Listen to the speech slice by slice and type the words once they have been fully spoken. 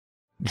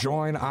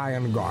Join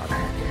Ian Garlic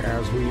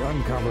as we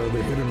uncover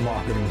the hidden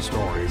marketing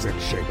stories that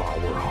shape our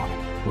world,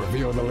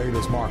 reveal the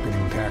latest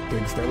marketing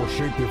tactics that will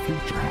shape your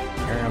future,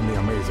 and the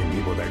amazing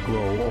people that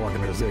grow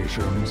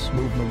organizations,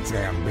 movements,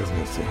 and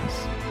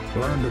businesses.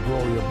 Learn to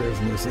grow your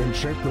business and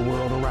shape the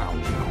world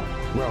around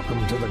you.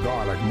 Welcome to the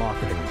Garlic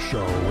Marketing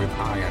Show with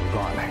Ian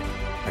Garlic.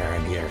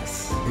 And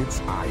yes, it's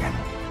Ian,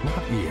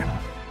 not Ian.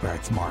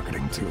 That's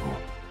marketing too.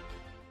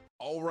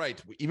 All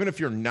right. Even if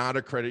you're not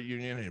a credit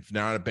union, if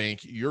not a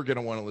bank, you're going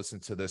to want to listen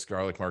to this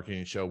Garlic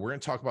Marketing Show. We're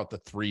going to talk about the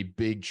three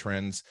big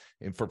trends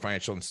for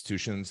financial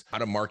institutions, how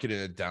to market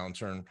in a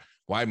downturn.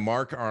 Why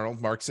Mark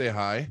Arnold. Mark, say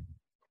hi.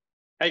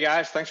 Hey,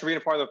 guys. Thanks for being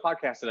a part of the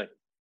podcast today.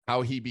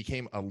 How he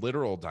became a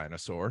literal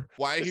dinosaur,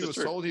 why he was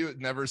told he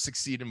would never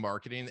succeed in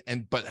marketing,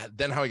 but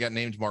then how he got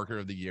named Marketer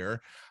of the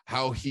Year,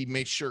 how he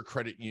made sure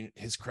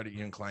his credit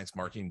union clients'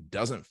 marketing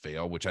doesn't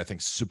fail, which I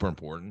think is super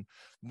important,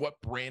 what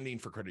branding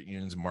for credit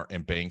unions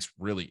and banks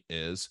really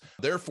is,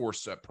 their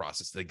four-step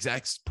process, the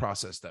exact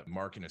process that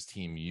Mark and his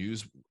team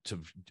use to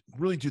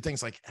really do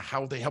things like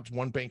how they helped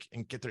one bank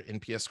and get their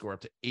NPS score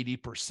up to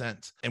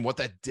 80%, and what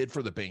that did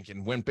for the bank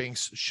and when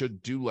banks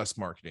should do less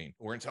marketing.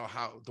 We're going to tell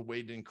how the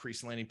way to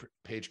increase landing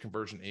page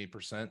conversion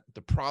 8%,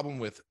 the problem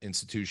with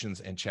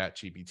institutions and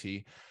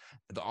ChatGPT,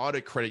 the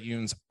audit credit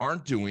unions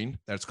aren't doing,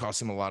 that's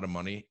costing them a lot of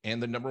money,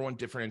 and the number one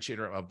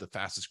differentiator of the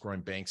fastest growing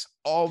banks.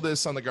 All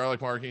this on the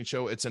Garlic Marketing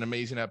Show. It's an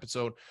amazing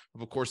episode.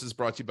 Of course, it's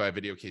brought to you by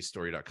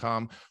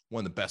videocasestory.com.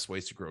 One of the best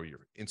ways to grow your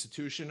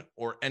institution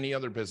or any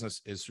other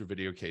business is through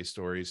video case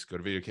stories. Go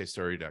to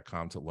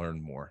videocasestory.com to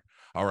learn more.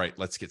 All right,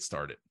 let's get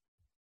started.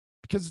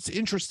 Because it's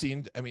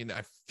interesting. I mean,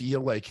 I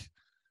feel like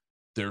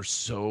they're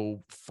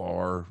so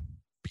far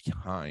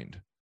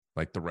behind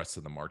like the rest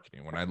of the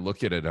marketing. When I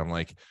look at it, I'm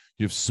like,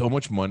 you have so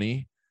much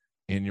money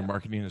and your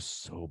marketing is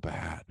so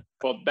bad.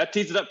 Well, that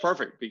tees it up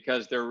perfect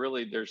because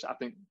there's, I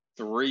think,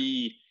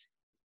 three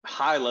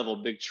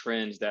high-level big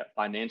trends that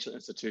financial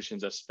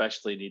institutions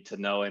especially need to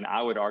know. And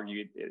I would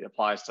argue it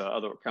applies to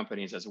other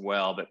companies as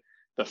well. But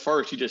the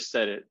first, you just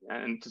said it,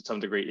 and to some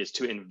degree, is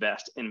to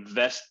invest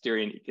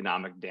during an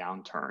economic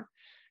downturn,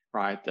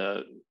 right?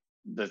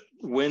 The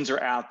winds are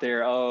out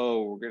there.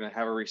 Oh, we're going to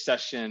have a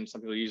recession.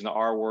 Some people are using the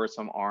R word,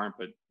 some aren't,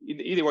 but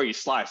either way you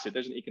slice it,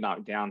 there's an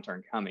economic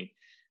downturn coming.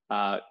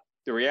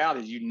 The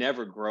reality is you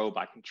never grow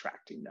by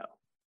contracting, though.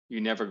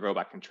 You never grow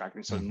by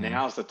contracting. So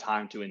now's the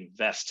time to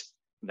invest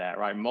that,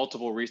 right?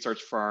 Multiple research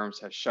firms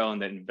have shown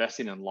that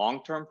investing in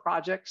long-term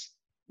projects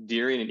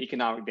during an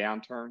economic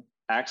downturn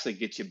actually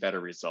gets you better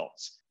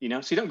results. So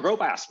you don't grow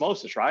by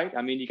osmosis, right?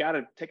 I mean, you got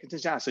to take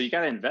attention. So you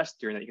got to invest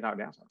during that economic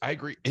downturn. I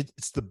agree.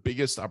 It's the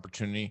biggest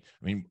opportunity.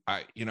 I mean,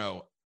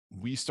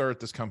 we started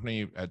this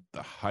company at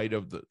the height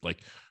of the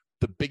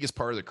biggest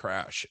part of the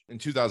crash in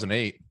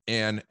 2008,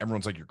 and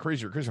everyone's like, you're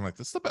crazy. I'm like,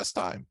 this is the best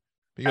time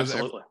because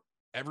absolutely.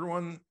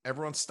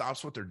 Everyone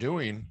stops what they're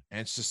doing,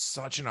 and it's just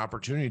such an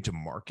opportunity to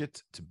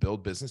market, to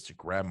build business, to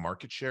grab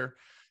market share.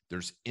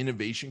 There's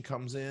innovation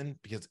comes in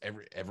because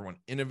everyone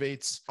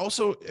innovates.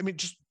 Also, I mean,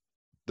 just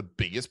the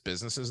biggest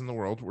businesses in the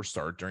world were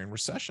started during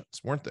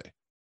recessions, weren't they?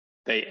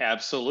 They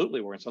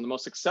absolutely were. And some of the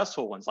most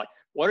successful ones, like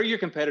what are your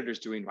competitors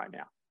doing right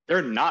now?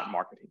 They're not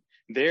marketing.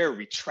 They're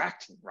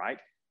retracting, right?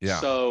 Yeah.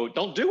 So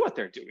don't do what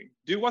they're doing.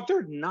 Do what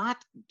they're not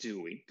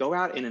doing. Go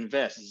out and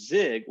invest,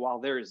 zig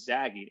while they're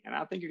zagging. And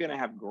I think you're going to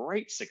have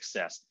great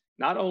success,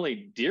 not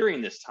only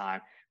during this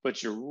time,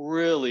 but you're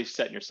really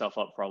setting yourself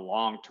up for a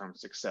long-term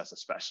success,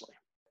 especially.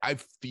 I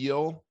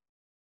feel,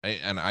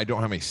 and I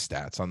don't have any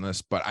stats on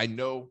this, but I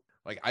know,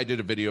 like I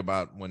did a video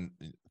about when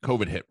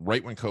COVID hit,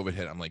 right when COVID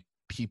hit, I'm like,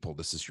 people,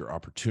 this is your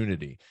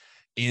opportunity.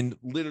 And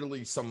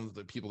literally some of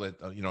the people that,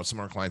 some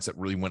of our clients that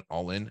really went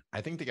all in, I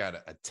think they got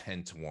a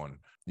 10-1,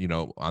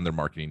 on their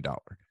marketing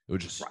dollar. It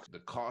was just, the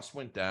cost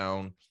went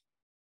down,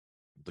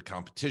 the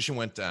competition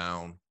went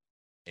down,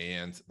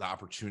 and the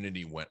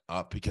opportunity went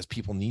up because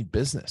people need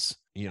business,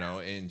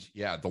 and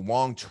the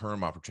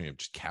long-term opportunity of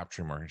just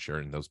capturing market share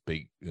in those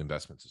big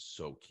investments is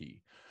so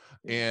key.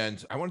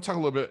 And I want to talk a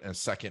little bit in a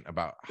second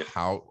about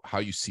how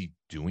you see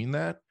doing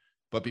that.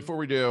 But before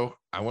we do,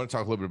 I want to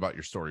talk a little bit about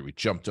your story. We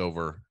jumped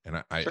over,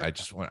 and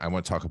I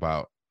want to talk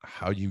about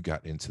how you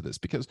got into this,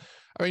 because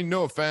I mean,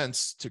 no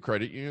offense to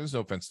credit unions, no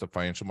offense to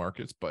financial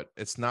markets, but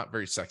it's not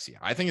very sexy.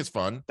 I think it's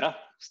fun. No,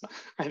 it's not.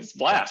 It's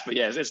blast, but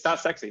yes, it's not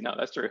sexy. No,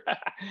 that's true.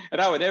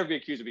 And I would never be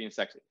accused of being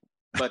sexy.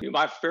 But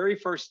my very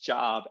first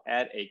job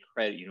at a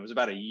credit union was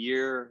about a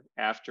year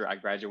after I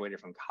graduated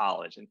from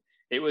college. And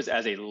it was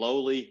as a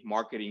lowly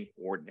marketing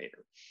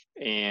coordinator.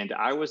 And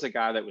I was a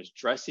guy that was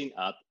dressing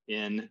up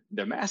in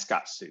their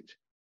mascot suit.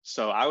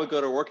 So I would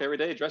go to work every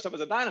day dressed up as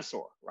a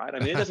dinosaur, right? I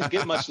mean, it doesn't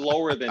get much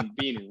lower than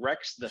being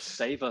Rex the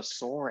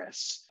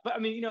Savosaurus. But I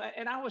mean,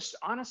 and I was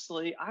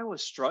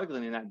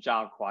struggling in that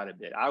job quite a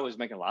bit. I was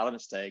making a lot of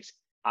mistakes.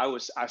 I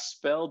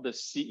spelled the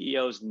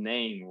CEO's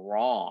name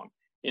wrong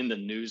in the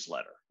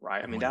newsletter,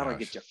 right? I mean, that'll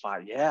get you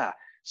fired. Yeah.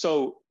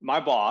 So my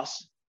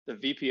boss, the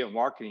VP of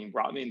marketing,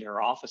 brought me into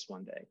her office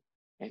one day,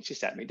 and she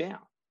sat me down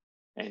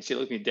and she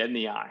looked me dead in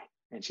the eye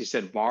and she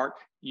said, "Mark,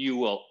 you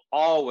will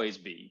always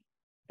be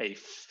a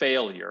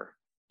failure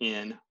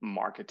in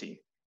marketing,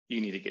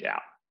 you need to get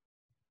out.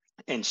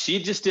 And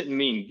she just didn't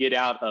mean get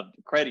out of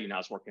the credit union I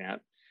was working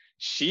at.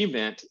 She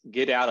meant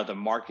get out of the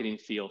marketing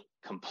field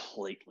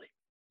completely.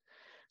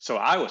 So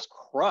I was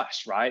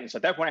crushed, right? And so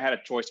at that point, I had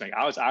a choice to make.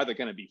 I was either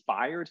going to be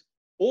fired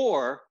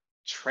or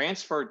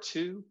transferred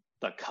to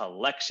the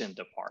collection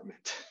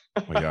department.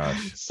 Oh my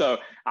gosh. So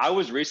I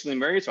was recently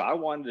married, so I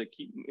wanted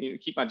to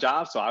keep my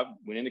job. So I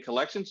went into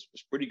collections,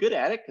 was pretty good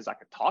at it because I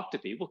could talk to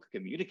people, could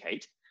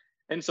communicate,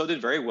 and so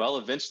did very well.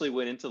 Eventually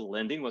went into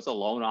lending, was a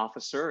loan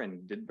officer,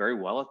 and did very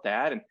well at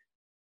that, and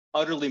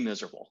utterly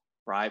miserable,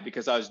 right?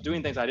 Because I was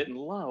doing things I didn't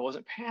love, I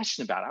wasn't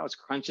passionate about. I was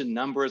crunching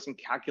numbers and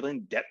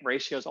calculating debt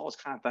ratios, all those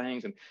kind of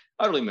things, and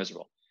utterly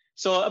miserable.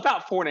 So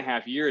about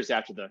 4.5 years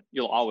after the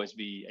 "you'll always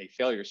be a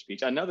failure"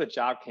 speech, another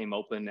job came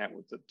open at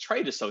the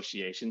trade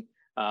association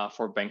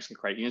for banks and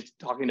credit unions,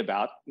 talking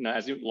about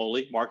as a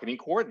lowly marketing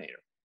coordinator.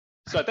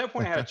 So at that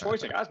point, I had a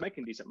choice. Like, I was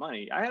making decent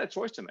money. I had a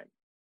choice to make.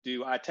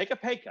 Do I take a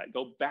pay cut,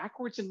 go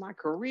backwards in my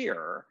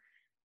career,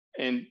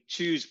 and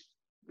choose,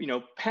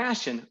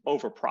 passion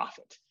over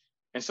profit?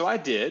 And so I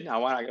did.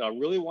 I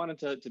really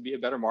wanted to be a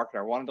better marketer.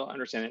 I wanted to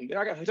understand it. And then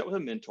I got hooked up with a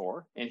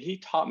mentor, and he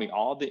taught me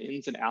all the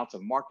ins and outs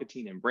of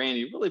marketing and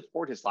branding. He really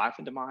poured his life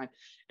into mine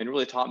and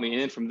really taught me.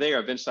 And then from there,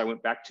 eventually I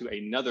went back to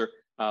another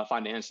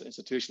financial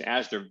institution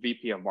as their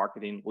VP of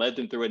marketing, led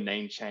them through a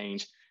name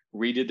change,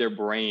 redid their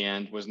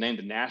brand, was named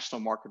the National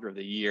Marketer of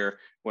the Year,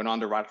 went on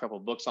to write a couple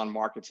of books on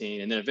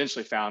marketing, and then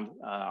eventually found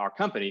our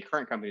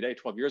current company today,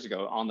 12 years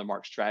ago, On the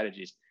Mark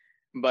Strategies.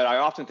 But I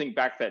often think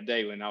back that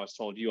day when I was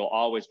told you'll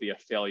always be a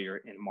failure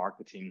in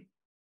marketing.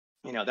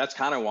 That's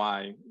kind of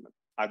why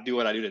I do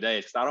what I do today,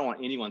 because I don't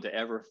want anyone to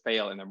ever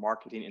fail in their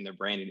marketing, in their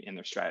branding, in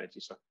their strategy.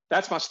 So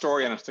that's my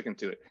story, and I'm sticking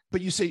to it.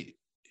 But you say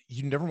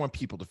you never want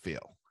people to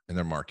fail in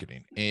their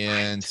marketing,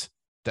 and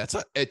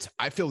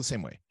I feel the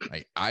same way.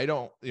 I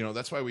don't,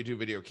 that's why we do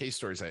video case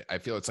stories. I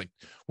feel it's like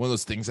one of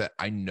those things that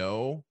I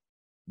know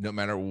no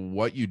matter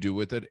what you do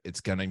with it,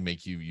 it's going to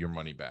make you your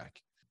money back.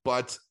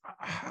 But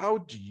how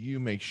do you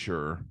make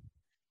sure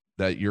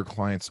that your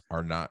clients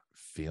are not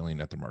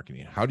failing at the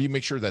marketing? How do you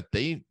make sure that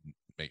they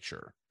make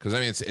sure?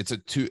 Because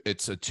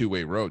it's a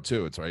two-way road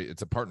too.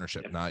 It's a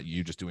partnership, not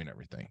you just doing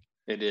everything.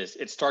 It is.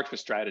 It starts with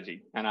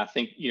strategy. And I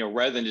think,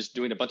 rather than just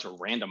doing a bunch of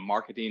random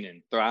marketing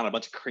and throw out a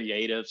bunch of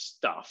creative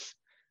stuff,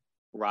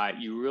 right?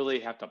 You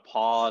really have to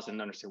pause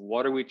and understand,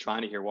 what are we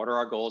trying to hear? What are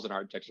our goals and our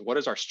objectives? What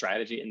is our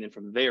strategy? And then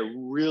from there,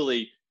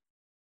 really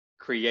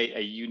create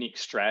a unique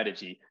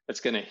strategy that's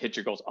going to hit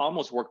your goals,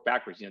 almost work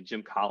backwards.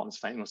 Jim Collins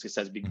famously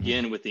says,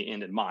 begin with the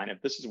end in mind.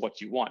 If this is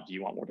what you want, do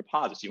you want more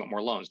deposits? Do you want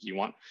more loans? Do you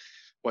want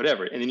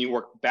whatever? And then you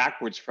work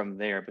backwards from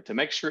there. But to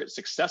make sure it's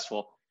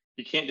successful,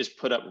 you can't just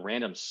put up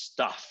random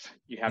stuff.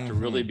 You have to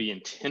really be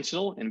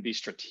intentional and be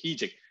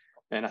strategic.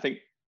 And I think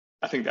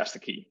that's the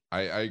key.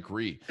 I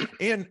agree.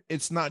 And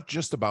it's not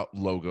just about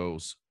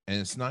logos, and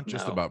it's not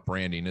just about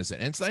branding, is it?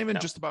 And it's not even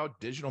just about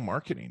digital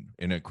marketing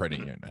in a credit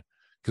union.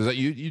 Because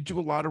you do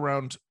a lot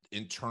around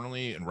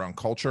internally and around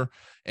culture,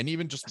 and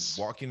even just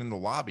walking in the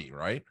lobby,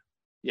 right?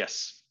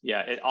 Yes.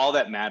 Yeah. All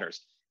that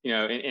matters.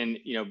 And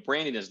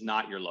branding is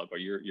not your logo.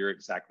 You're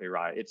exactly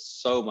right. It's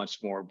so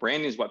much more.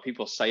 Branding is what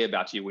people say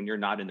about you when you're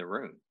not in the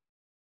room.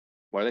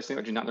 What do they say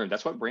about you not in the room?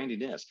 That's what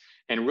branding is.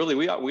 And really,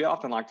 we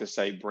often like to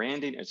say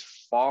branding is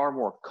far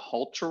more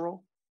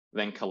cultural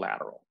than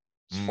collateral.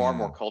 It's far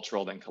more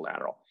cultural than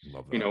collateral.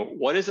 Love that.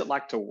 What is it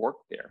like to work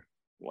there?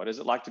 What is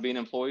it like to be an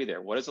employee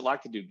there? What is it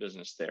like to do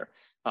business there?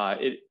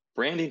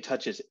 Branding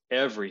touches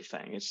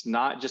everything. It's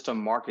not just a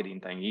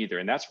marketing thing either.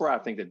 And that's where I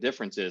think the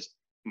difference is.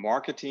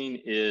 Marketing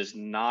is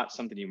not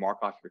something you mark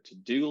off your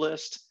to-do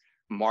list.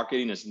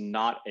 Marketing is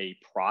not a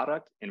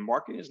product, and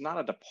marketing is not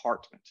a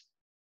department.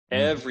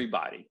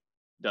 Everybody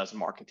does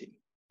marketing,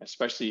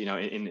 especially,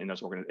 in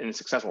those in a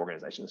successful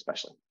organization,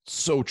 especially.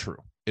 So true.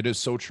 It is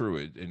so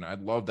true. And I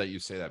love that you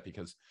say that,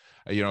 because,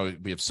 we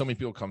have so many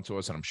people come to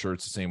us, and I'm sure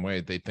it's the same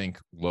way. They think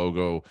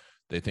logo,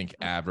 they think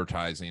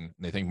advertising,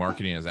 they think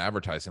marketing is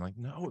advertising. Like,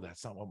 no,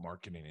 that's not what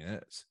marketing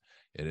is.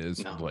 It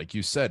is, like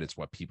you said, it's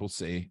what people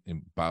say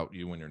about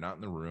you when you're not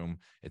in the room.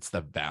 It's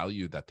the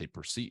value that they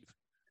perceive,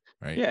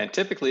 right? Yeah, and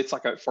typically it's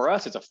for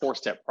us, it's a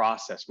 4-step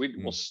process.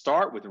 We'll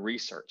start with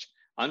research,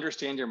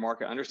 understand your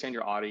market, understand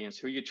your audience,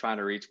 who you're trying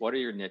to reach, what are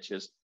your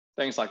niches,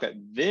 things like that.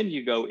 Then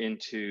you go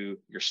into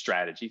your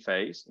strategy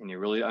phase, and you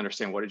really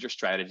understand what is your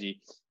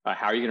strategy,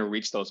 how are you going to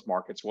reach those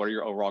markets, what are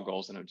your overall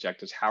goals and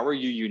objectives, how are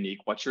you unique,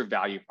 what's your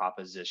value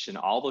proposition,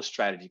 all those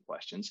strategy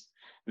questions.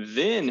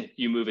 Then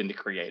you move into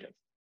creative.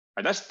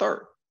 Right, that's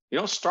third. You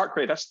don't start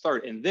creative, that's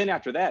third. And then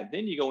after that,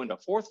 then you go into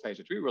fourth phase,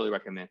 which we really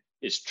recommend,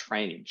 is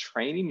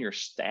training your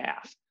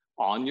staff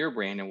on your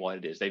brand and what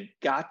it is. They've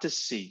got to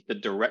see the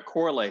direct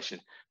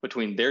correlation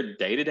between their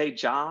day-to-day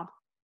job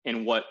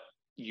and what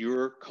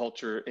your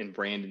culture and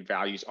brand and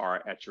values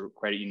are at your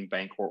credit union,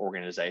 bank, or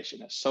organization.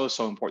 That's so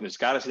important. There's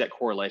got to see that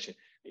correlation.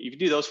 If you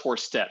do those 4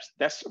 steps,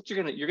 that's what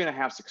you're gonna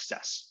have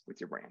success with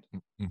your brand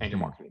and your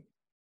marketing.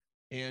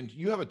 And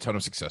you have a ton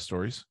of success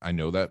stories. I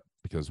know that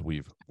because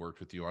we've worked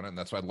with you on it. And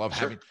that's why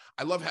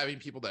I love having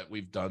people that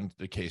we've done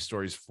the case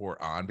stories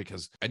for on,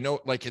 because I know,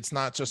 like, it's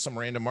not just some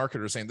random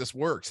marketer saying this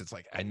works. It's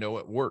like, I know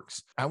it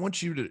works. I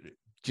want you to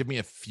give me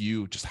a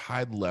few just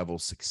high level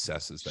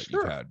successes that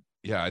you've had.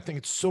 Yeah. I think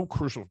it's so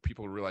crucial for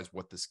people to realize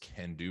what this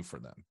can do for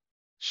them.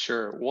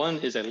 Sure. One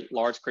is a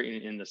large credit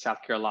union in the South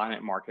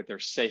Carolina market, their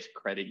Safe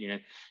Credit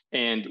Union.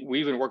 And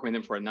we've been working with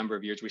them for a number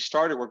of years. We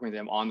started working with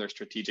them on their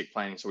strategic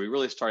planning. So we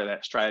really started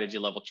at strategy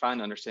level, trying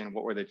to understand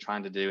what were they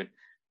trying to do. And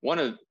one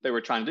of they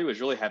were trying to do is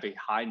really have a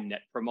high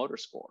net promoter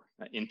score,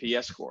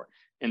 NPS score.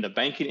 In the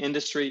banking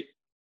industry,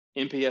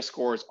 NPS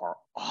scores are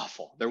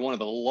awful. They're one of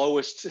the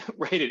lowest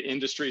rated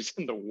industries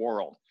in the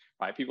world,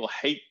 right? People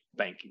hate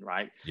banking,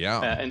 right?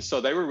 Yeah. And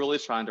so they were really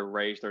trying to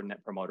raise their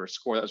net promoter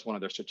score. That was one of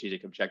their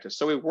strategic objectives.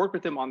 So we worked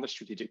with them on the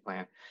strategic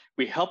plan.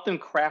 We helped them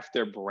craft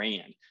their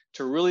brand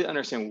to really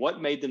understand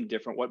what made them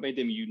different, what made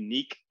them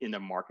unique in the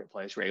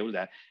marketplace. We're able to do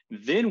that.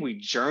 Then we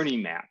journey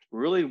mapped,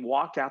 really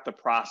walked out the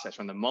process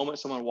from the moment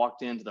someone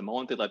walked in to the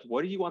moment they left.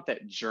 What do you want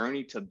that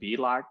journey to be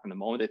like? From the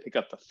moment they pick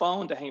up the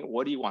phone to hang,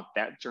 what do you want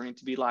that journey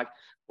to be like?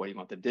 What do you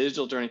want the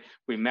digital journey?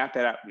 We mapped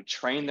that out. We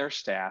trained their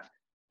staff,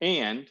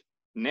 and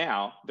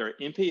now their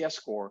NPS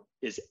score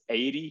is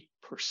 80%.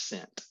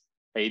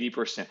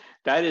 80%.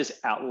 That is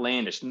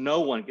outlandish. No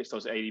one gets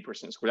those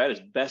 80% score. That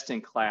is best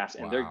in class.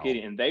 And they're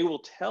getting, and they will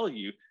tell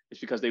you it's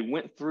because they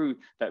went through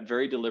that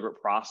very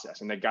deliberate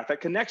process and they got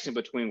that connection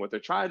between what they're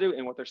trying to do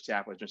and what their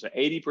staff was doing. So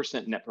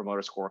 80% net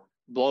promoter score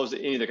blows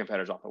any of their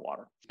competitors off the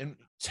water. And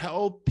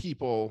tell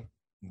people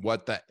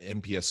what that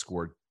NPS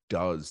score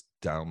does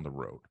down the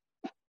road.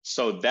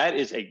 So that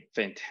is a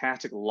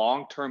fantastic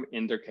long-term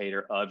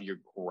indicator of your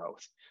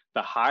growth.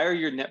 The higher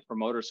your net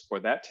promoter score,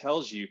 that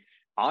tells you,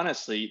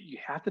 honestly, you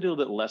have to do a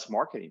little bit less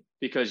marketing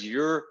because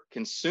your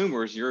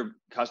consumers, your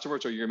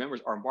customers, or your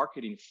members are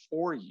marketing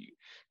for you.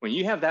 When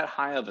you have that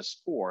high of a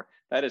score,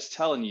 that is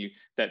telling you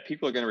that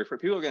people are going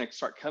to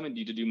start coming to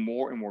you to do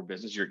more and more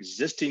business. Your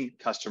existing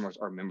customers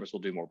or members will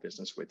do more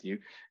business with you.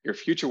 Your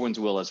future ones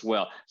will as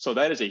well. So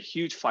that is a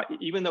huge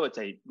even though it's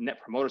a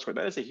net promoter score,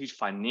 that is a huge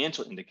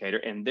financial indicator.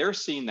 And they're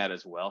seeing that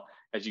as well.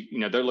 As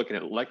they're looking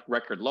at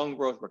record loan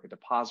growth, record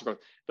deposit growth,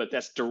 but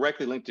that's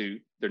directly linked to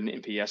their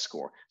NPS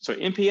score. So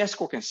NPS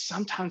score can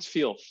sometimes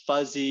feel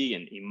fuzzy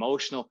and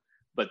emotional,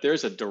 but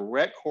there's a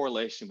direct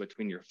correlation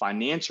between your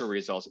financial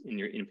results and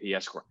your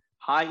NPS score.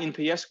 High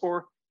NPS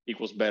score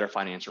equals better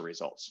financial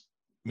results.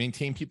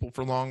 Maintain people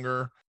for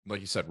longer. Like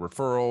you said,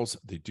 referrals,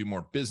 they do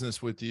more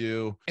business with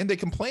you and they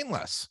complain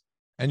less.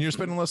 And you're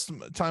spending less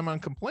time on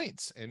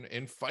complaints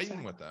and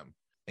fighting with them.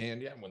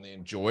 And yeah, when they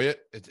enjoy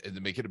it,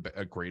 it make it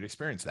a great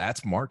experience.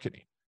 That's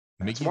marketing.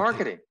 It's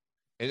marketing.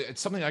 It's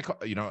something I call,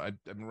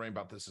 I've been writing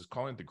about this, is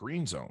calling it the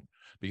green zone,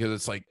 because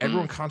it's like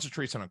everyone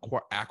concentrates on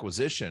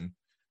acquisition,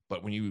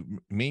 but when you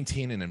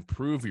maintain and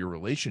improve your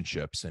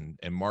relationships and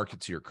market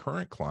to your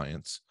current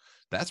clients,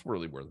 that's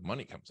really where the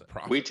money comes in.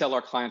 Profit. We tell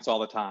our clients all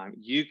the time,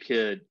 you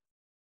could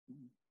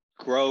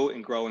grow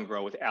and grow and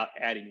grow without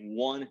adding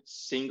one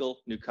single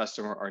new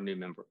customer or new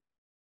member.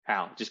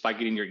 How? Just by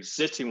getting your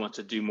existing ones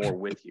to do more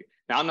with you.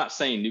 Now, I'm not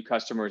saying new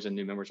customers and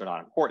new members are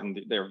not important.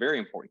 They're very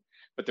important.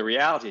 But the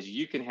reality is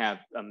you can have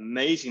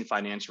amazing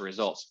financial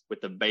results with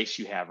the base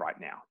you have right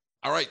now.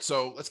 All right.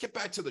 So let's get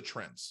back to the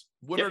trends.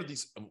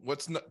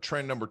 What's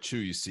trend number 2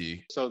 you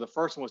see? So the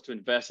first one was to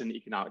invest in the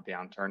economic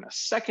downturn. A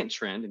second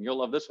trend, and you'll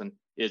love this one,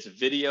 is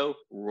video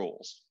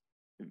rules.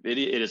 It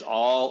is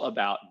all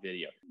about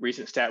video.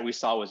 Recent stat we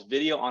saw was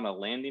video on a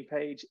landing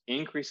page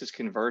increases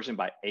conversion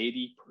by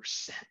 80%.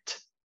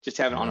 Just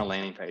have it on a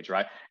landing page,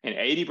 right? And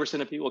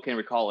 80% of people can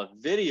recall a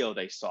video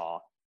they saw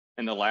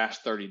in the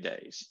last 30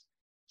 days.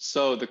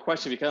 So the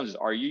question becomes,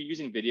 are you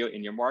using video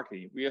in your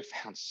marketing? We have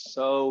found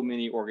so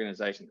many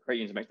organizations, credit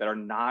unions that are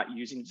not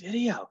using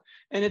video.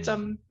 And it's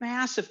a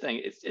massive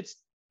thing.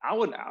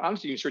 I'm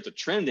not even sure it's a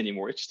trend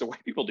anymore. It's just the way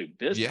people do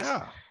business.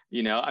 Yeah.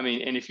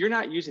 And if you're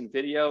not using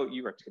video,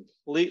 you are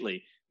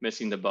completely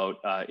missing the boat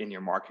in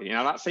your marketing. And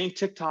I'm not saying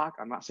TikTok.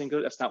 I'm not saying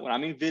go. That's not when I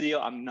mean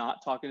video. I'm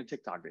not talking to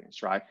TikTok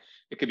dance, right?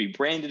 It could be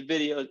branded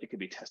videos. It could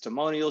be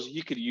testimonials.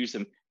 You could use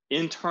them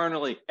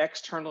internally,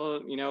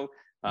 external,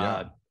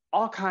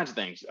 all kinds of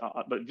things.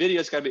 But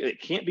video's got to be,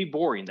 it can't be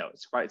boring though.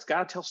 It's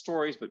got to tell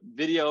stories, but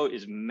video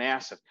is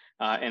massive.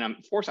 And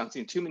unfortunately, I'm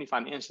seeing too many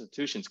financial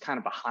institutions kind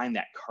of behind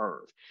that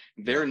curve.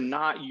 They're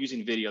not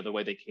using video the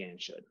way they can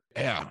and should.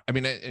 Yeah. I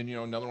mean, and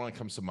another one that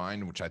comes to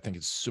mind, which I think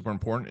is super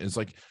important, is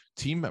like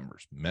team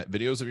members,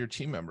 videos of your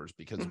team members,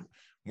 because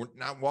we're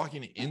not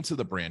walking into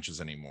the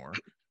branches anymore.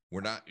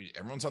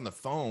 Everyone's on the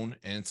phone,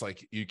 and it's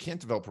like, you can't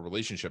develop a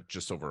relationship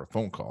just over a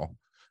phone call.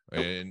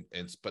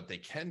 But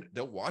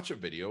they'll watch a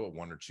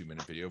 1 or 2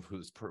 minute video of who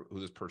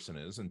this person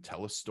is and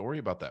tell a story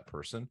about that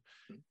person.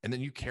 And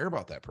then you care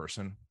about that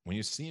person when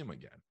you see them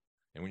again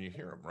and when you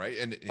hear them, right?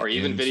 Or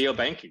even video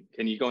banking.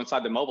 Can you go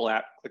inside the mobile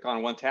app, click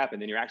on one tap,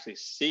 and then you're actually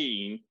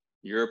seeing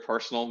your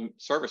personal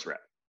service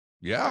rep?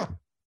 Yeah,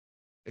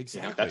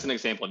 exactly. That's an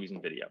example of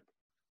using video,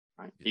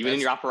 right? Even in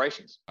your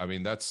operations. I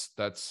mean, that's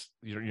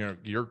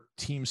your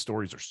team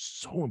stories are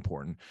so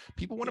important.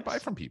 People want to buy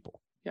from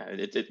people. Yeah,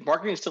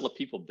 marketing is still a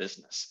people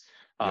business.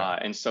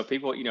 And so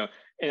people,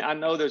 and I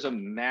know there's a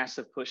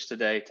massive push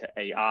today to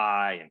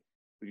AI, and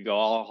we can go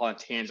all on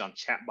tangents on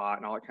chatbot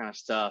and all that kind of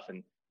stuff.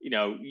 And, you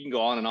can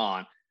go on and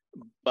on.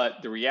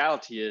 But the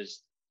reality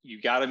is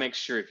you got to make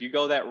sure if you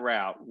go that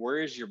route, where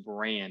is your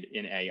brand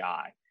in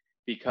AI?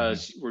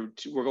 Because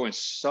we're going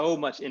so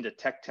much into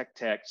tech,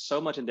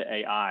 so much into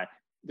AI.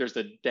 There's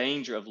the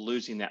danger of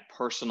losing that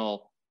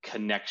personal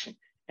connection.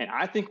 And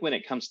I think when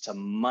it comes to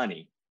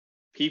money,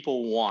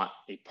 people want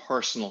a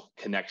personal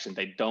connection.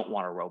 They don't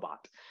want a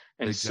robot.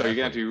 And so you're going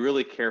to have to be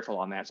really careful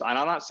on that. So I'm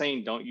not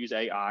saying don't use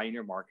AI in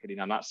your marketing.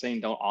 I'm not saying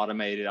don't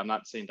automate it. I'm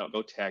not saying don't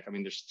go tech. I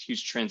mean, there's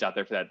huge trends out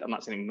there for that. I'm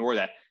not saying ignore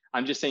that.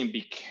 I'm just saying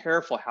be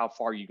careful how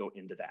far you go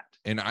into that.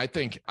 And I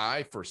think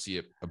I foresee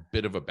a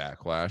bit of a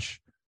backlash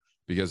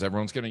because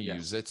everyone's going to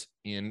use it,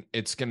 and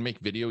it's going to make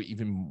video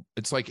even,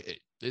 it's going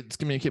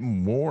to make it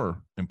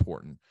more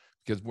important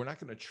because we're not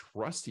going to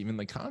trust even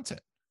the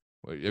content.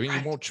 I mean,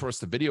 you won't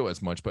trust the video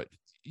as much, but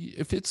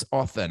if it's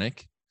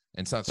authentic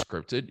and it's not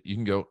scripted, you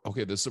can go,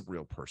 okay, this is a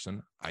real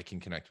person. I can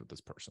connect with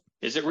this person.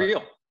 Is it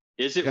real?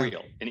 Is it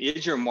real? And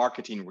is your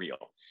marketing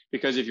real?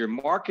 Because if your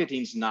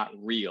marketing's not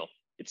real,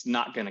 it's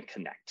not going to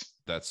connect.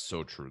 That's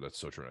so true. That's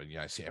so true.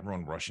 Yeah, I see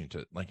everyone rushing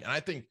to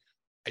and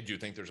I do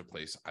think there's a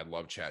place. I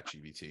love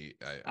ChatGPT.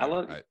 I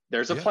love it.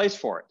 There's a place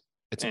for it.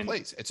 It's a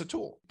place. It's a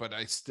tool, but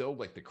I still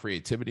like the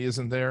creativity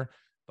isn't there.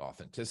 The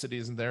authenticity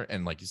isn't there.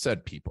 And like you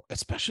said, people,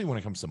 especially when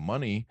it comes to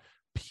money,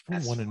 people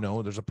want to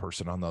know there's a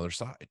person on the other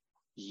side.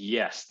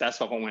 Yes, that's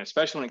what I want,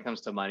 especially when it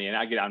comes to money. And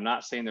I'm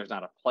not saying there's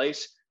not a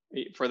place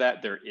for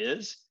that. There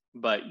is,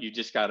 but you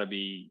just got to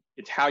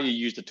it's how you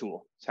use the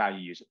tool. It's how you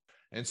use it.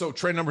 And so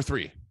trend number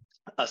 3,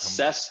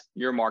 assess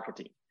your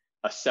marketing,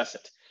 assess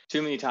it.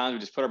 Too many times we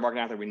just put our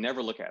marketing out there. We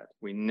never look at it.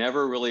 We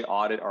never really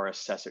audit or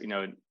assess it.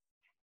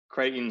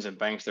 Credit unions and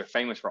banks, they're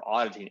famous for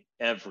auditing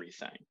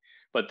everything,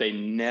 but they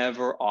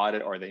never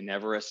audit or they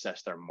never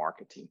assess their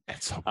marketing. They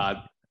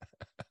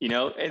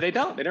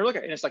never look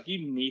at it. And it's like,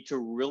 you need to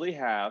really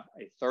have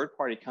a third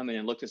party come in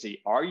and look to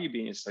see, are you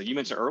being, so you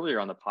mentioned earlier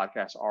on the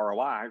podcast,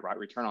 ROI, right?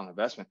 Return on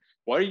investment.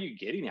 What are you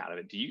getting out of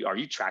it? Are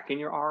you tracking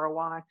your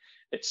ROI?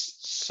 It's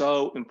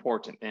so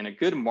important. And a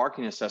good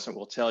marketing assessment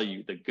will tell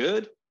you the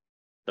good,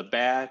 the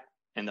bad,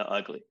 and the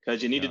ugly,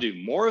 because you need to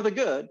do more of the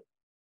good,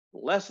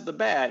 less of the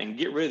bad, and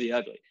get rid of the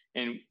ugly.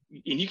 And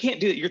you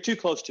can't do that. You're too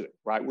close to it,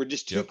 right? We're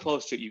just too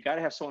close to it. You got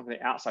to have someone from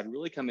the outside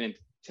really come in and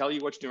tell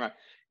you what you're doing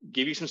right,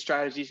 give you some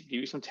strategies, give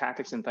you some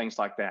tactics and things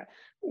like that.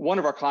 One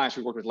of our clients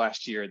we worked with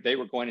last year, they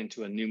were going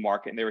into a new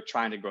market and they were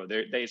trying to grow.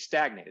 They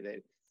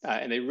stagnated,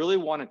 and they really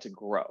wanted to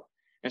grow.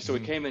 And so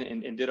we came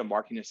in and did a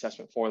marketing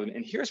assessment for them.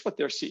 And here's what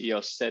their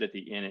CEO said at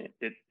the end.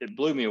 It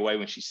blew me away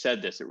when she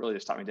said this. It really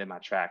just stopped me dead in my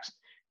tracks.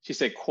 She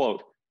said,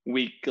 quote,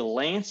 "We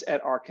glance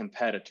at our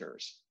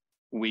competitors,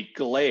 we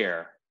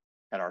glare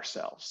at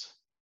ourselves."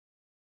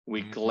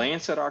 We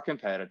glance at our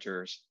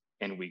competitors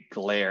and we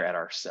glare at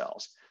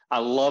ourselves. I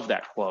love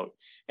that quote.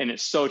 And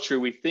it's so true.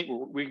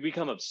 We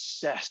become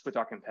obsessed with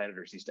our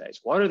competitors these days.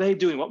 What are they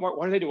doing? What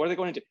are they doing? What are they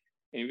going into?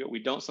 And we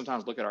don't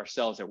sometimes look at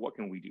ourselves at what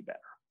can we do better?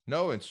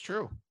 No, it's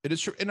true. It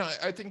is true. And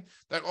I think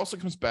that also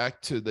comes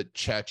back to the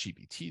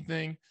ChatGPT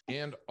thing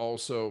and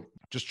also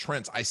just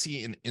trends I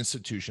see in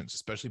institutions,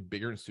 especially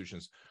bigger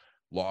institutions,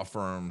 law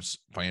firms,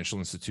 financial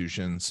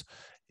institutions,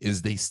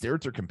 is they stare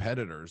at their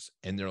competitors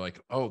and they're like,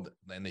 oh,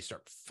 and they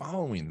start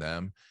following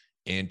them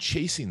and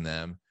chasing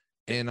them.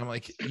 And I'm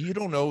like, you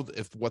don't know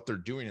if what they're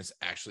doing is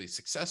actually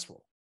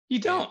successful. You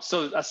don't.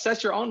 So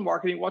assess your own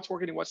marketing, what's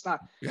working, what's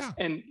not. Yeah.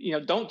 And,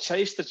 don't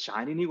chase the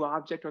shiny new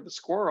object or the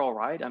squirrel,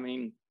 right? I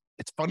mean,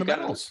 it's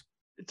fundamentals.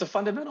 It's the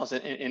fundamentals.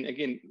 And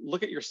again,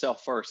 look at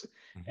yourself first.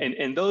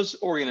 And those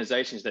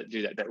organizations that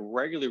do that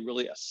regularly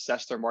really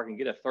assess their marketing,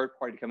 get a third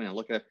party to come in and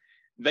look at it,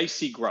 they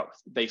see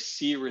growth, they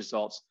see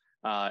results.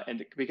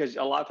 And because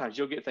a lot of times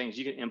you'll get things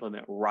you can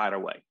implement right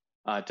away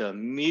to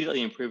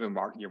immediately improve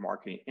your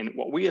marketing. And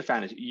what we have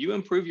found is you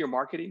improve your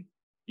marketing,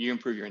 you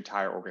improve your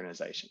entire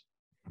organization.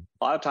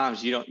 A lot of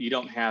times you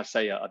don't have,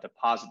 say, a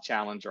deposit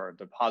challenge or a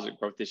deposit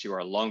growth issue or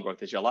a loan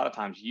growth issue. A lot of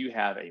times you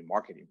have a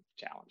marketing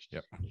challenge.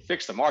 Yep. You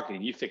fix the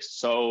marketing, you fix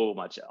so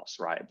much else,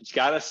 right? But you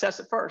got to assess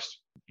it first.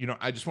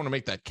 I just want to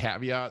make that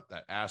caveat,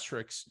 that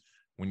asterisk.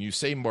 When you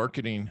say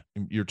marketing,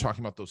 you're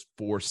talking about those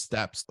 4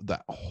 steps,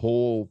 that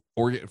whole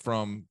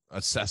from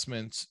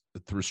assessments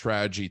through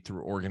strategy,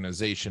 through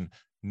organization,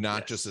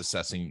 not just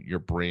assessing your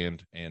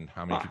brand and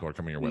how many people are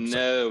coming to your website.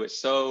 No, it's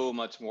so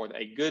much more.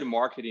 A good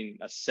marketing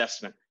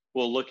assessment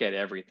will look at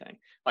everything.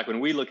 Like when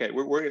we look at,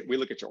 we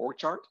look at your org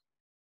chart.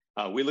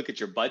 We look at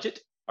your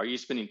budget. Are you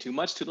spending too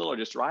much, too little, or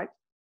just right?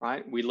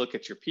 Right. We look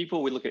at your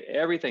people. We look at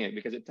everything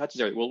because it touches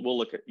everything. We'll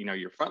look at,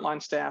 your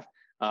frontline staff.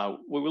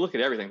 We look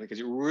at everything because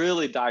you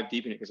really dive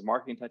deep in it because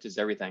marketing touches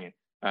everything.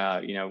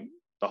 The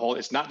whole,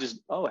 it's not just,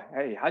 oh,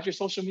 hey, how's your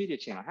social media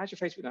channel? How's your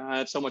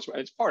Facebook? It's so much,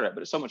 it's part of it,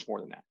 but it's so much more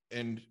than that.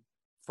 And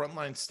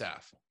frontline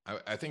staff,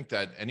 I think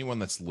that anyone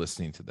that's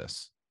listening to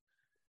this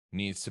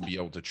needs to be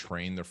able to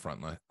train their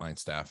frontline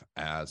staff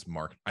as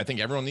market. I think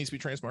everyone needs to be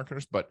trained as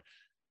marketers, but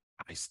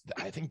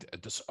I think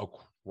that just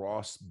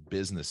across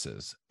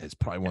businesses is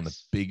probably one of the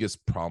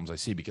biggest problems I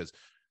see, because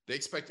they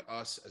expect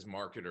us as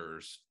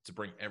marketers to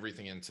bring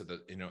everything into the,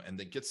 and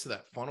it gets to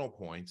that funnel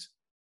point,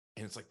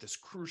 and it's like this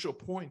crucial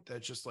point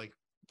that's just like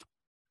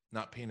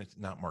not paying it,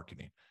 not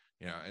marketing,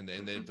 and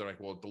they're like,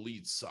 well, the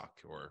leads suck,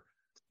 or,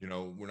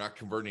 we're not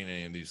converting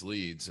any of these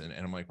leads. And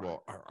I'm like,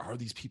 well, are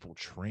these people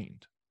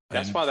trained?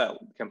 That's why that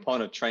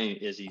component of training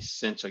is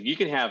essential. You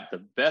can have the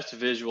best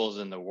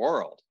visuals in the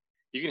world.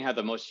 You can have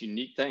the most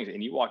unique things,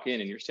 and you walk in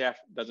and your staff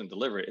doesn't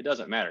deliver it. It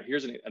doesn't matter.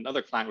 Here's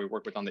another client we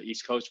worked with on the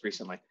East Coast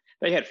recently.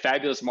 They had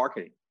fabulous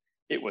marketing.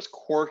 It was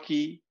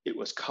quirky. It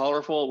was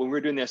colorful. When we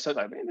were doing this, I was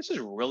like, man, this is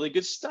really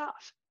good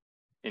stuff,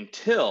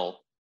 until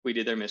we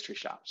did their mystery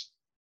shops.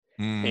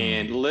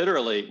 And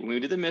literally, when we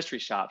did the mystery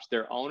shops,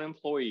 their own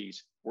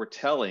employees were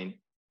telling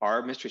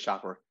our mystery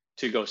shopper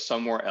to go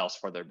somewhere else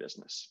for their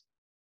business.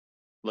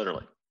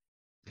 Literally.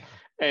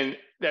 And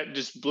that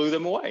just blew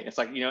them away. It's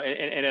like,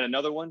 and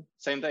another one,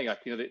 same thing. Like,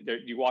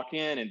 you walk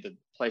in and the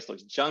place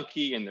looks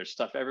junky and there's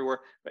stuff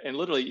everywhere. And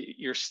literally,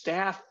 your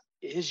staff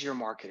is your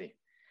marketing.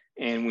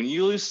 And when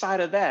you lose sight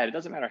of that, it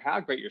doesn't matter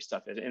how great your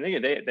stuff is. And they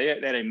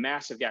had a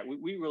massive gap.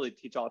 We really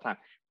teach all the time.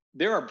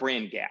 There are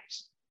brand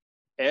gaps.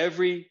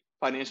 Every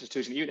financial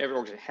institution, even every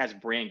organization, has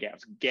brand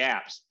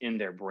gaps in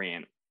their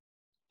brand.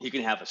 You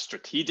can have a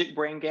strategic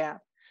brand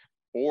gap,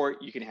 or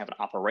you can have an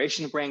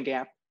operation brand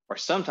gap, or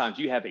sometimes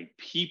you have a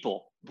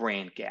people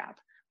brand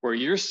gap where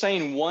you're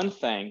saying one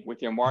thing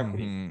with your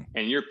marketing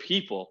and your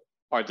people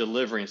are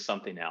delivering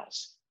something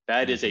else.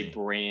 That is a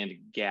brand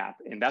gap.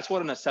 And that's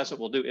what an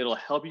assessment will do. It'll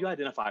help you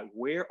identify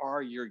where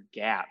are your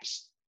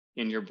gaps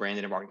in your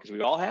branding and marketing, because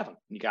we all have them.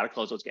 You got to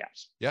close those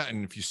gaps. Yeah.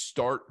 And if you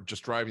start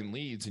just driving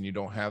leads and you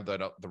don't have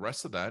that, the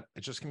rest of that,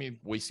 it's just going to be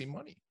wasting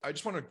money. I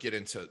just want to get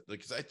into,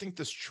 because I think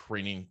this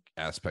training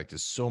aspect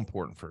is so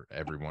important for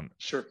everyone.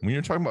 Sure. When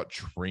you're talking about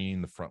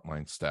training the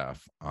frontline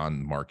staff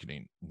on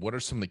marketing, what are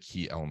some of the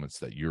key elements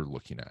that you're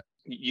looking at?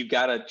 You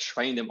got to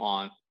train them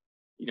on,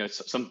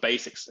 some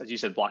basics, as you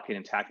said, blocking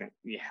and tackling.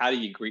 How do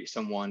you greet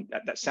someone?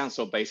 That sounds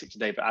so basic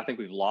today, but I think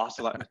we've lost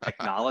a lot of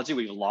technology.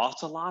 We've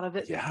lost a lot of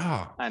it.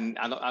 Yeah. And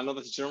I know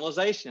this is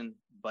generalization,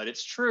 but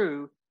it's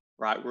true,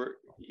 right?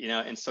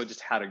 And so just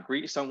how to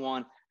greet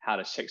someone, how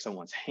to shake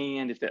someone's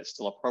hand, if that's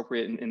still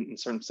appropriate in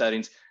certain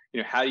settings.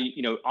 How do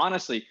you,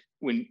 honestly,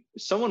 when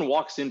someone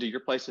walks into your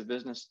place of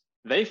business,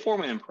 they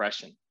form an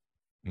impression.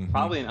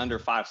 Probably in under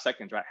 5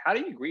 seconds, right? How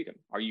do you greet them?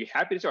 Are you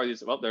happy to? Or you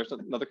say, well, there's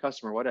another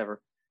customer,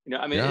 whatever.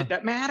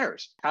 That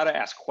matters. How to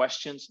ask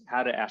questions,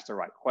 how to ask the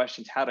right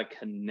questions, how to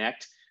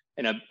connect.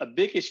 And a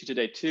big issue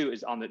today too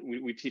is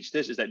we teach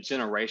this, is that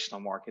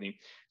generational marketing.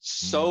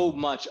 So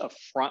much of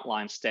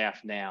frontline staff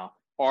now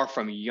are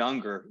from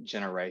younger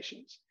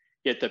generations.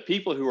 Yet the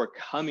people who are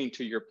coming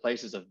to your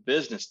places of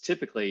business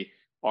typically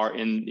are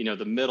in,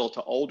 the middle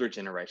to older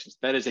generations.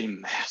 That is a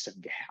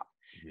massive gap.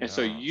 Yeah. And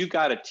so you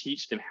got to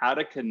teach them how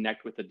to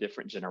connect with the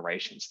different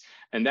generations.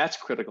 And that's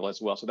critical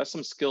as well. So that's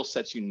some skill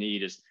sets you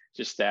need, is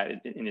just that,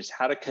 and is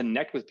how to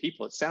connect with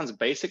people. It sounds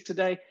basic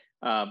today,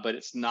 but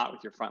it's not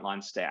with your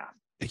frontline staff.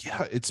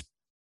 Yeah, it's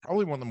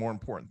probably one of the more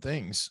important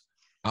things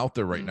out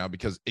there right now,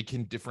 because it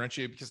can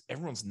differentiate, because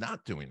everyone's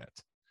not doing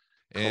it.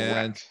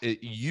 And Correct.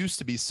 It used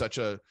to be such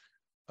a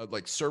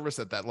like service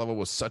at that level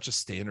was such a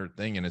standard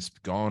thing, and it's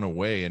gone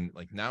away. And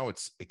like now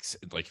it's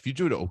like, if you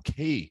do it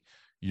okay,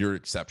 you're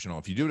exceptional.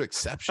 If you do it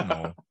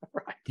exceptional,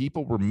 right,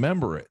 people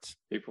remember it.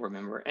 People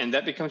remember, and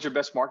that becomes your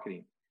best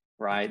marketing,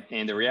 right?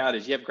 And the reality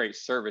is, you have great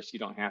service, you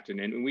don't have to.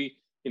 And we,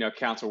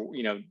 counsel,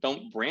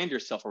 don't brand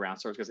yourself around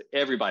service, because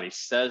everybody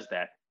says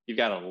that. You've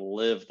got to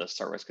live the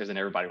service, because then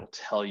everybody will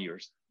tell you,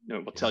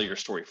 tell your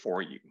story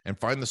for you. And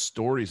find the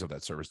stories of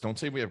that service. Don't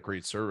say we have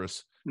great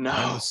service. No,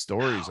 find the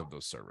stories of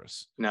those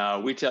service. No,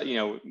 we tell,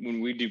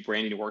 when we do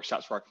branding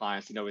workshops for our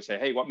clients, we say,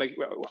 hey,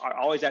 I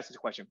always ask this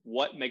question: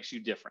 what makes you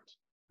different?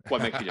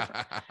 What makes you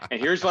different?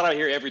 And here's what I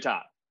hear every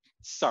time: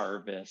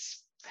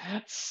 service,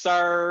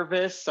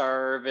 service,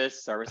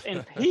 service, service.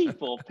 And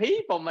people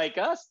make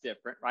us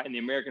different, right? And the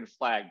American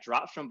flag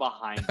drops from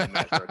behind them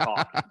as they're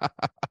talking.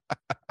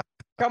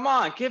 Come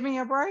on, give me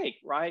a break,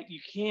 right? You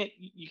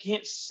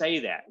can't say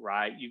that,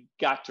 right? You've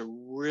got to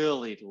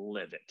really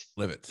live it.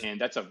 Live it.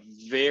 And that's a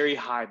very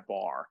high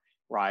bar,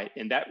 right?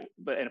 And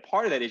a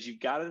part of that is you've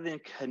got to then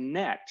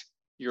connect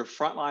your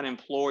frontline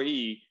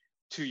employee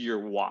to your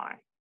why.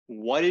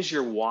 What is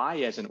your why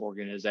as an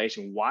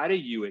organization? Why do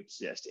you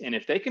exist? And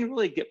if they can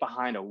really get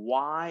behind a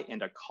why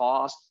and a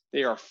cause,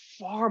 they are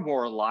far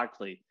more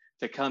likely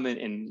to come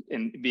in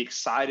and be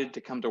excited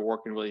to come to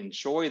work and really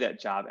enjoy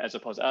that job, as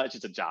opposed to, it's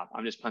just a job,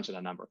 I'm just punching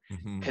a number.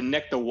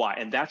 Connect the why.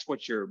 And that's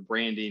what your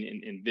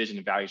branding and vision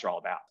and values are all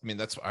about. I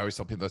mean, I always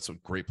tell people that's a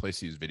great place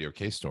to use video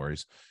case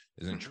stories,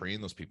 is in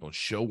train those people and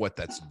show what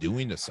that's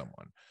doing to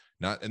someone.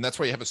 And that's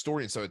why you have a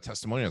story instead of a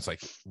testimonial. It's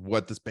like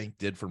what this bank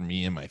did for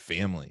me and my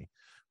family.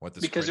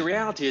 Because the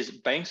reality is,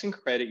 banks and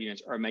credit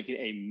unions are making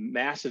a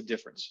massive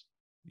difference.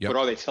 Yep. But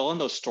are they telling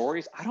those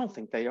stories? I don't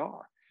think they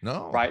are.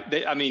 No. Right.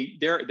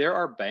 There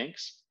are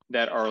banks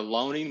that are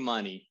loaning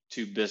money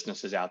to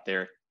businesses out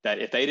there that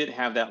if they didn't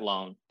have that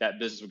loan, that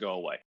business would go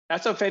away.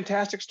 That's a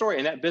fantastic story.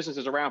 And that business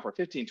is around for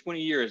 15,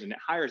 20 years and it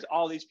hires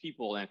all these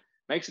people and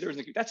makes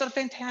it. That's a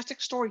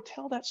fantastic story.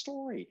 Tell that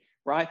story,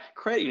 right?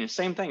 Credit union,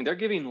 same thing. They're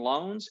giving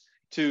loans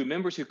to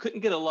members who couldn't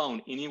get a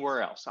loan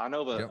anywhere else. I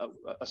know of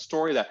a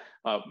story that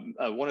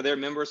one of their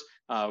members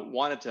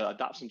wanted to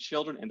adopt some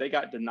children and they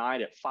got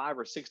denied at 5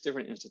 or 6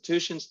 different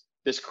institutions.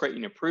 This credit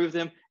union approved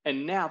them.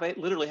 And now they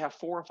literally have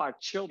 4 or 5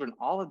 children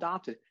all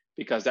adopted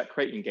because that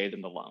credit union gave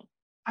them the loan.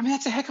 I mean,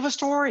 that's a heck of a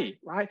story,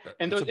 right?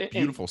 And it's a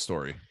beautiful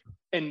story.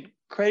 And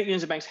credit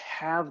unions and banks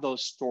have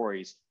those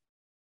stories,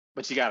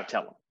 but you got to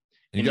tell them.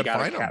 And you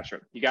got to capture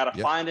them. You got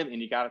to find them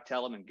and you got to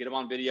tell them and get them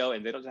on video.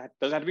 And they doesn't have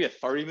to be a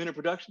 30-minute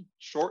production,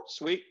 short,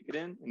 sweet, get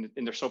in,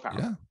 and they're so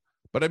powerful. Yeah.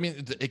 But I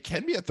mean, it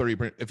can be a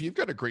 30-minute. If you've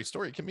got a great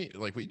story, it can be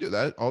like we do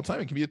that all the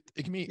time. It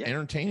can be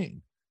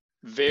entertaining.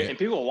 And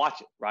people will watch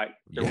it, right?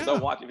 They'll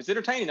watch it. If it's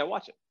entertaining, they'll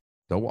watch it.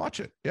 They'll watch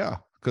it. Yeah.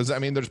 Because I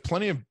mean, there's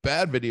plenty of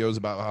bad videos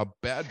about how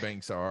bad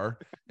banks are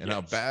and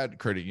how bad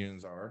credit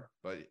unions are.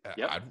 But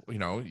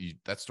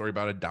that story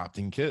about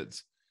adopting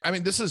kids. I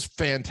mean, this is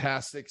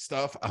fantastic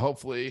stuff.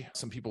 Hopefully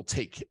some people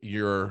take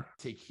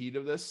heed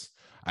of this.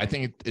 I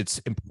think it's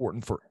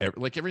important for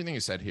like everything you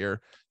said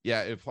here.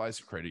 Yeah, it applies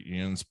to credit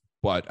unions,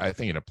 but I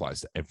think it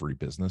applies to every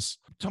business.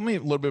 Tell me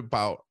a little bit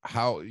about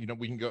how,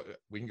 we can go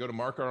to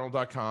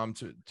markarnold.com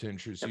to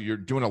introduce you. You're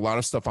doing a lot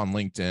of stuff on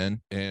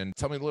LinkedIn, and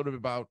tell me a little bit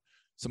about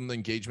some of the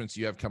engagements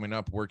you have coming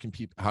up.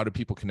 How do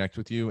people connect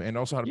with you, and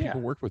also how do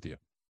people work with you?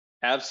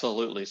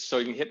 Absolutely. So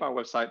you can hit my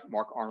website,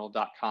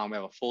 markarnold.com. We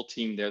have a full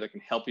team there that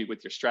can help you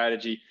with your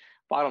strategy.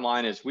 Bottom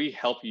line is we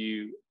help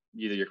you,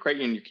 either your credit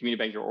union, your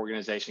community bank, your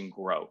organization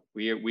grow.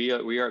 We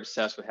are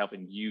obsessed with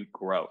helping you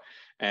grow.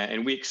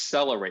 And we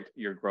accelerate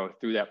your growth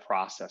through that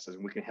process.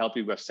 And we can help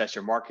you assess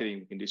your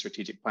marketing. We can do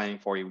strategic planning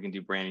for you. We can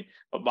do branding.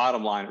 But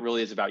bottom line, it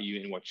really is about you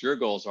and what your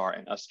goals are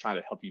and us trying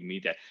to help you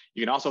meet that.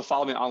 You can also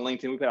follow me on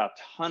LinkedIn. We've got a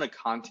ton of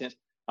content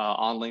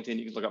on LinkedIn.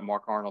 You can look up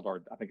Mark Arnold,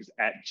 or I think it's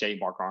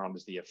 @JMarkArnold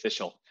is the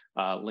official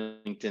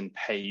LinkedIn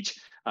page.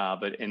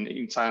 And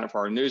you can sign up for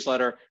our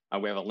newsletter.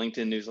 We have a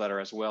LinkedIn newsletter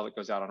as well that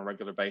goes out on a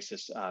regular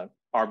basis.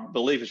 Our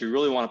belief is we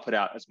really want to put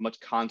out as much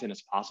content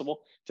as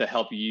possible to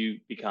help you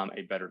become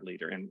a better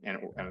leader and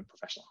a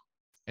professional.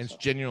 And it's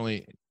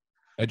genuinely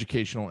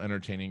educational,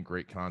 entertaining,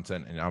 great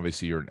content. And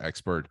obviously you're an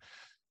expert.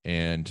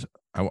 And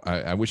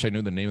I wish I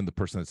knew the name of the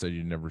person that said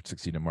you never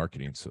succeed in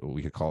marketing, so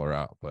we could call her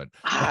out. But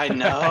I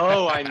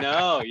know.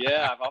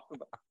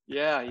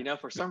 Yeah.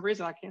 For some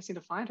reason I can't seem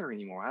to find her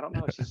anymore. I don't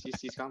know.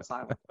 She's gone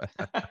silent.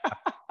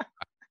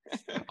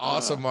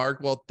 Awesome,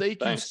 Mark. Well,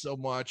 thanks you so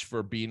much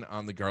for being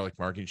on the Garlic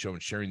Marketing Show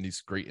and sharing these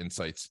great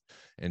insights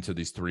into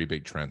these 3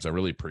 big trends. I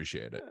really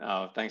appreciate it.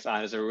 Oh, thanks,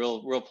 Arnold. It's a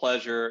real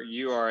pleasure.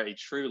 You are a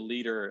true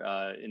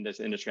leader in this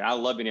industry. I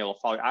love being able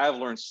to follow you. I have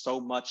learned so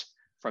much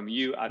from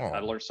you. I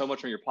learned so much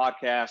from your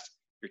podcast.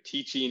 Your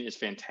teaching is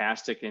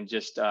fantastic, and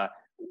just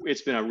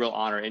it's been a real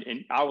honor.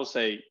 And I will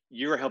say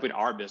you're helping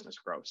our business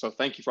grow. So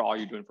thank you for all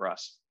you're doing for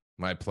us.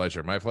 My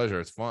pleasure.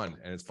 It's fun,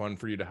 and it's fun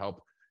for you to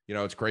help.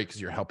 It's great because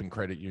you're helping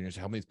credit unions,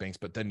 helping these banks,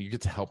 but then you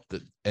get to help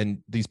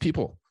these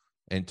people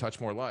and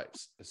touch more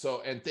lives.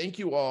 So, and thank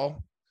you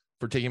all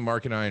for taking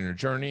Mark and I on your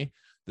journey.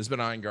 This has been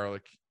Ian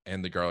Garlic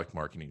and the Garlic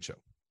Marketing Show.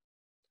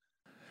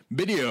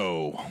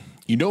 Video.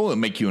 It'll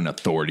make you an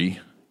authority.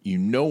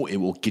 It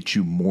will get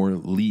you more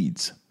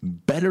leads,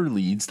 better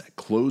leads that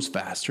close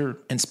faster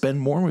and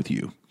spend more with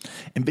you.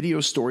 And video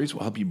stories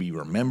will help you be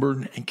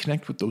remembered and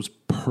connect with those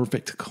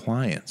perfect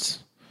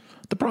clients.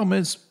 The problem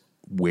is,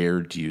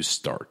 where do you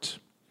start?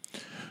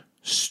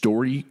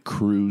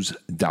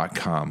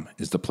 StoryCruise.com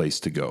is the place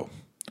to go.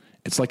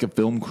 It's like a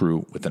film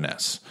crew with an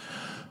S.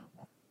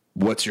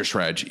 What's your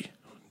strategy?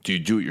 Do you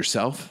do it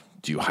yourself?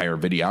 Do you hire a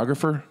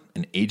videographer,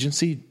 an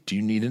agency? Do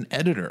you need an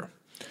editor?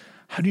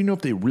 How do you know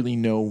if they really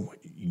know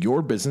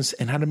your business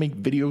and how to make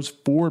videos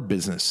for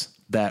business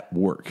that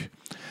work?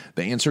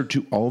 The answer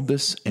to all of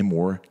this and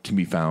more can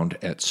be found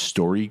at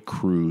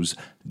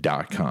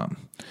StoryCruise.com.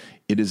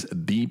 It is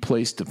the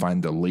place to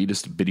find the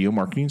latest video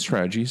marketing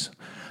strategies,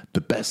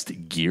 the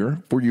best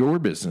gear for your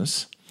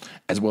business,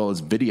 as well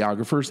as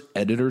videographers,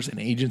 editors, and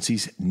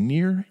agencies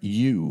near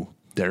you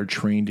that are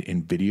trained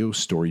in video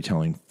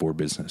storytelling for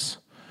business.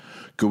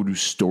 Go to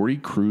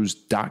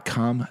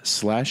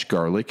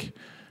StoryCruise.com/garlic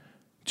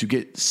to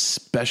get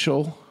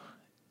special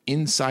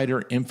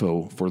insider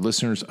info for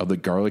listeners of the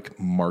Garlic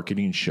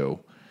Marketing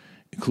Show,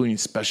 including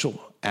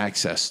special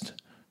access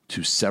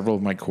to several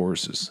of my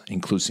courses,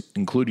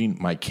 including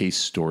my case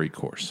story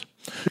course.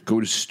 Go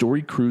to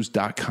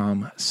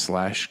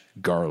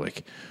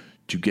StoryCruise.com/garlic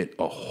to get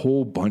a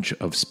whole bunch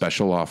of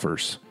special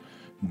offers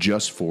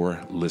just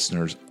for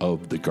listeners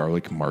of the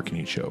Garlic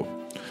Marketing Show.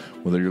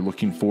 Whether you're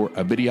looking for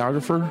a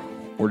videographer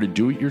or to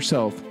do it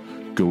yourself,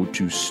 go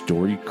to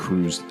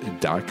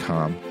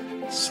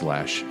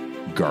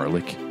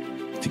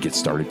StoryCruise.com/garlic to get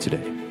started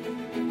today.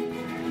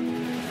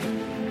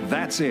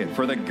 That's it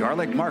for the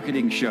Garlic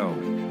Marketing Show.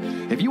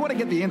 If you want to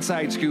get the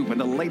inside scoop and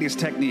the latest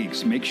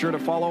techniques, make sure to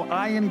follow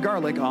Ian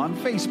Garlic on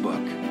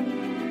Facebook.